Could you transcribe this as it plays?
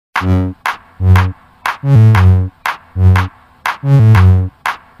Hi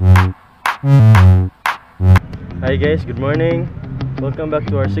guys, good morning. Welcome back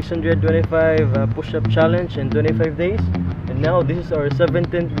to our 625 push-up challenge in 25 days. And now this is our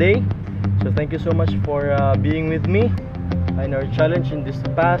 17th day. So thank you so much for being with me in our challenge in this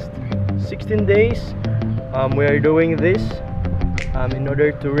past 16 days. We are doing this in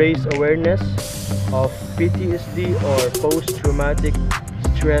order to raise awareness of PTSD or post-traumatic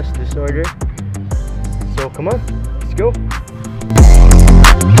stress disorder. So come on, let's go.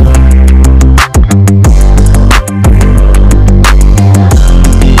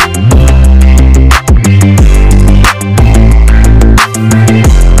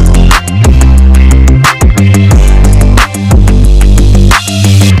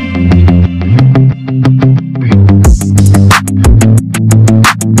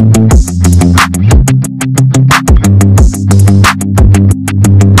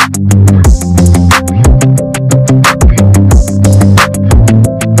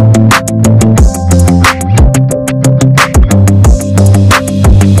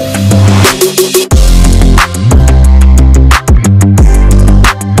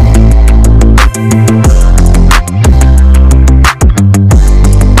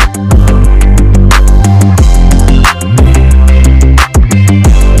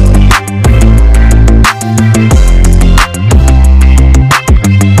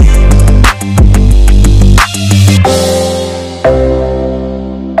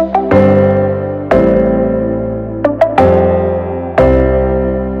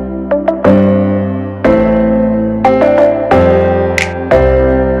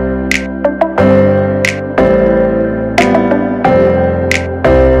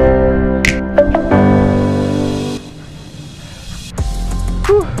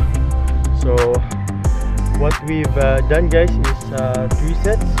 So what we've done, guys, is 3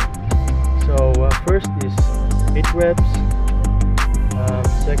 sets. So first is 8 reps,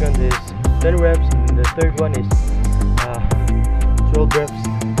 second is 10 reps, and the third one is 12 reps.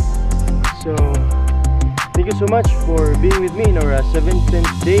 So thank you so much for being with me in our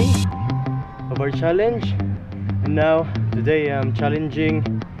 17th day of our challenge. And now today I'm challenging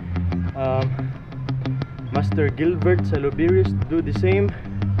Master Gilbert Salubirius to do the same,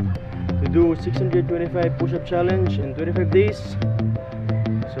 to do 625 push-up challenge in 25 days.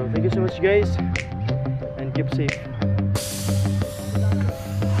 So thank you so much, guys, and keep safe.